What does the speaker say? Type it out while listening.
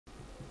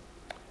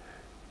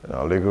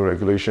Legal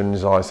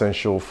regulations are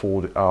essential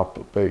for the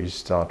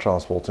app-based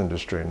transport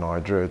industry in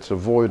Nigeria to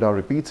avoid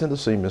repeating the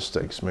same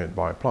mistakes made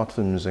by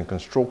platforms in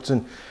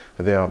constructing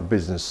their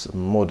business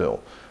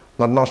model.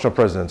 The National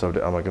President of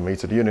the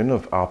Amalgamated Union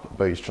of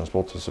App-Based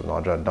Transporters of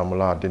Nigeria,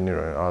 Damola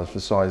Adeniro,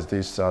 emphasized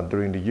this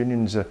during the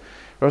union's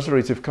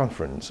Restorative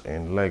conference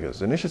in Lagos.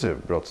 The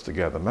initiative brought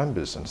together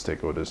members and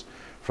stakeholders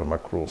from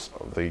across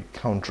the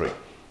country.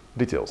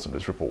 Details in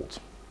this report.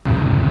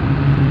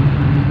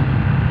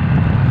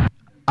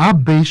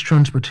 App-based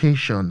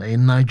transportation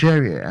in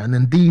Nigeria and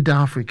indeed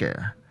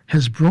Africa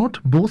has brought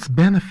both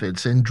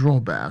benefits and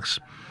drawbacks.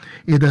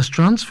 It has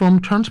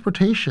transformed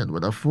transportation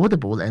with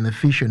affordable and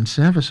efficient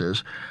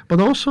services, but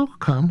also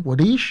come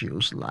with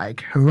issues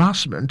like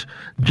harassment,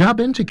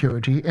 job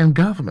insecurity, and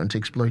government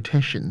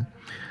exploitation.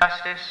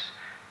 Justice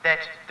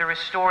that the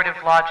restorative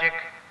logic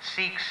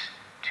seeks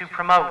to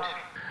promote.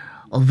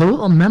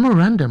 Although a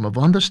memorandum of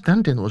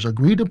understanding was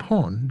agreed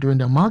upon during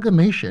the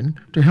amalgamation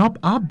to help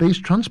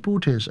app-based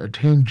transporters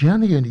attain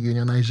genuine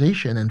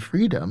unionization and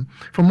freedom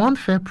from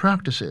unfair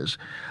practices,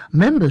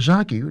 members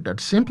argue that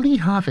simply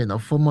having a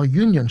formal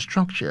union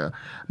structure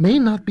may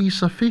not be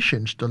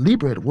sufficient to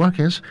liberate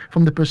workers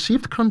from the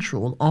perceived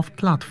control of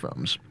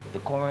platforms. The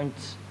current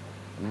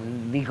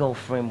legal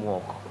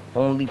framework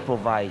only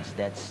provides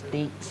that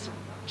states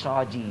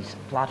charges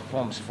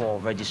platforms for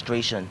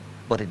registration,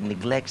 but it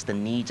neglects the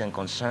needs and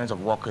concerns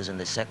of workers in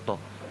the sector.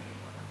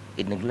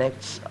 It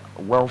neglects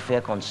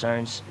welfare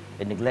concerns.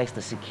 It neglects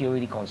the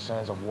security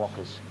concerns of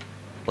workers.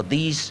 But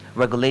these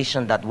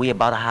regulations that we're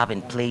about to have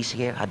in place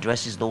here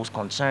addresses those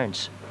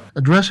concerns.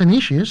 Addressing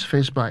issues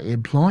faced by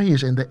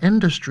employees in the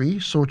industry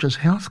such as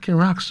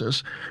healthcare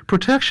access,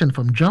 protection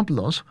from job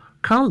loss,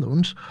 car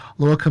loans,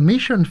 lower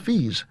commission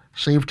fees,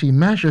 safety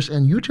measures,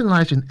 and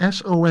utilizing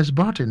SOS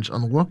buttons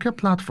on worker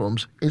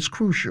platforms is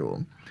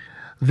crucial.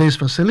 This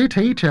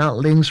facilitator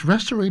links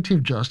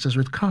restorative justice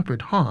with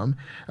corporate harm,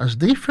 as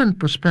different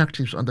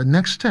perspectives on the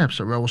next steps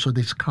are also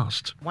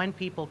discussed. When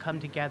people come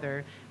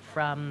together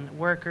from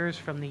workers,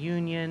 from the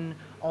union,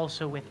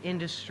 also with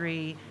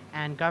industry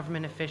and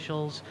government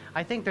officials,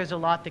 I think there's a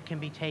lot that can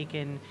be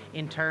taken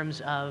in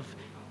terms of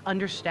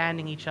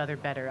understanding each other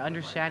better,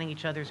 understanding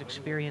each other's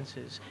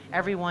experiences.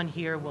 Everyone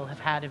here will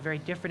have had a very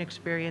different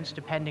experience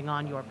depending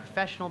on your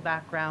professional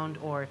background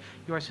or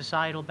your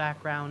societal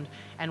background.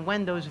 And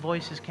when those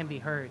voices can be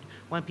heard,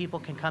 when people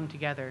can come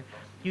together,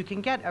 you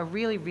can get a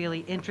really, really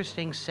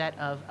interesting set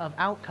of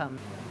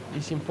outcomes.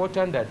 It's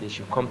important that they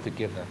should come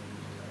together.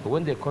 But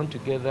when they come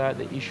together,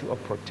 the issue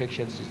of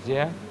protections is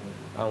there.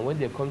 And when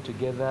they come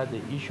together,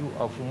 the issue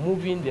of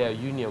moving their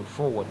union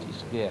forward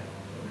is there.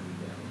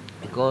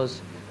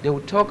 Because they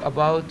will talk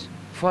about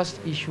first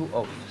issue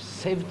of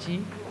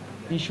safety,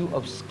 issue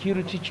of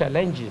security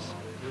challenges,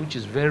 which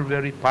is very,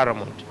 very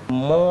paramount.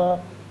 More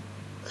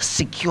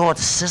secured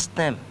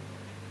system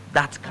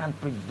that can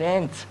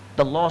prevent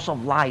the loss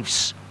of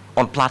lives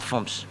on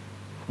platforms.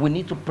 We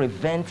need to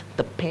prevent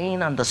the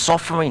pain and the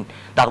suffering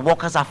that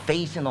workers are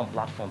facing on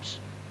platforms.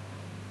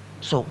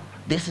 So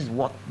this is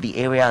what the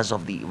areas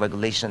of the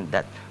regulation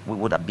that we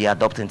would be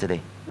adopting today.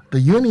 The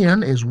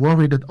union is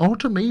worried that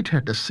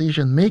automated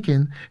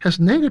decision-making has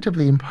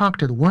negatively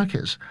impacted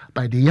workers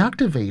by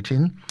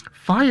deactivating,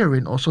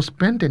 firing, or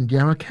suspending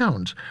their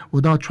accounts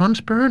without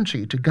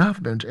transparency to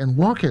government and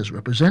workers'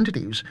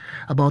 representatives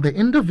about the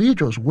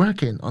individuals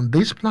working on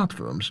these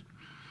platforms,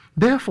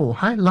 therefore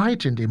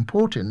highlighting the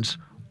importance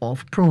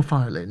of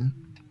profiling.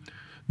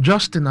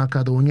 Justin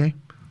Akadonye,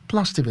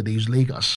 Plus TV News, Lagos.